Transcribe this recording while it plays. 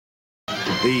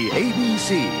The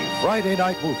ABC Friday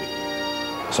night movie.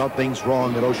 Something's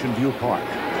wrong at Ocean View Park,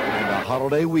 and the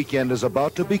holiday weekend is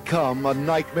about to become a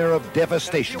nightmare of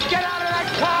devastation. Get out of that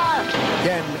car!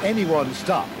 Can anyone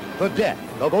stop the death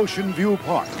of Ocean View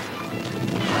Park?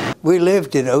 We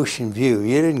lived in Ocean View.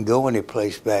 You didn't go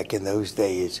anyplace back in those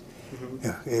days.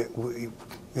 You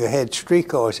had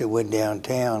streetcars that went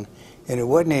downtown, and it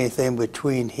wasn't anything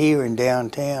between here and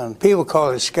downtown. People call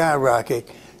it Skyrocket.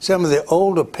 Some of the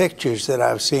older pictures that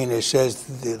I've seen, it says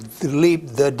the leap,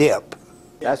 the dip.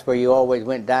 That's where you always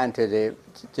went down to the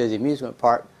amusement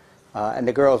park, and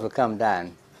the girls would come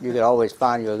down. You could always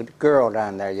find your girl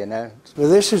down there, you know. Well,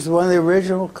 this is one of the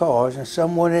original cars, and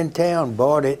someone in town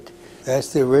bought it.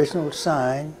 That's the original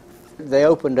sign. They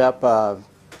opened up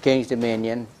King's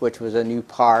Dominion, which was a new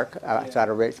park outside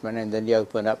of Richmond, and then they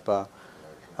opened up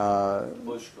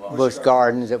Busch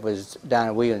Gardens that was down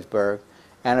in Williamsburg.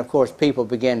 And of course, people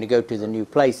began to go to the new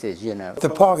places, you know. The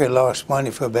park had lost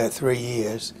money for about 3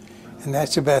 years, and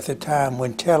that's about the time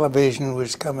when television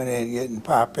was coming in and getting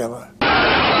popular. Don't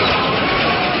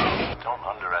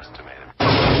underestimate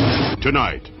him.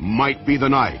 Tonight might be the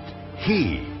night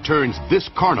he turns this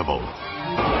carnival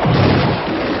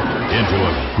into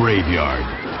a graveyard.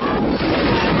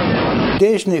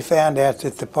 Disney found out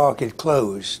that the park had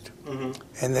closed,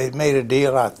 and they made a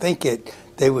deal. I think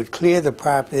they would clear the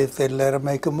property if they'd let them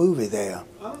make a movie there.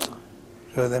 Oh.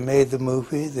 So they made the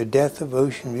movie, The Death of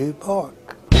Ocean View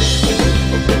Park.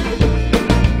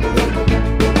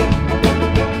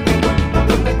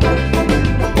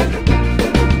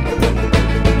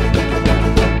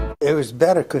 It was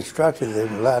better constructed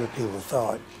than a lot of people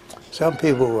thought. Some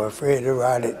people were afraid to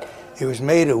ride it. It was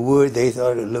made of wood. They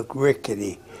thought it looked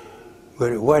rickety,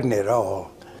 but it wasn't at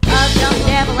all. Up jumped the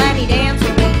devil and he danced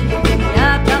with me.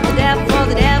 Up jumped the devil for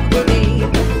the devil with me.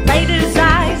 Laid his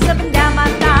eyes up and down my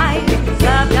thighs.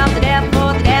 Up jumped the devil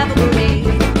for the devil with me.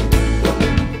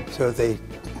 So they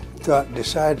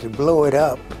decided to blow it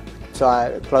up. So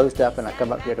I closed up and I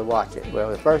come up here to watch it. Well,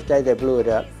 the first day they blew it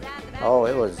up, oh,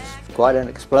 it was quite an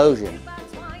explosion.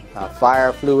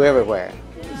 Fire flew everywhere.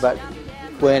 But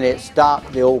when it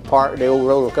stopped, the old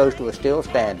roller coaster was still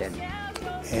standing.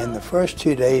 And the first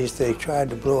 2 days they tried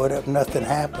to blow it up, nothing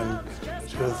happened.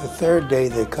 So the third day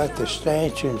they cut the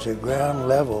stanchions at ground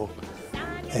level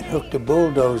and hooked a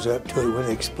bulldozer up to it. When it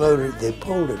exploded, they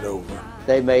pulled it over.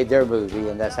 They made their movie,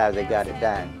 and that's how they got it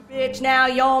done. Bitch, now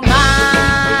you're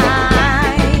mine.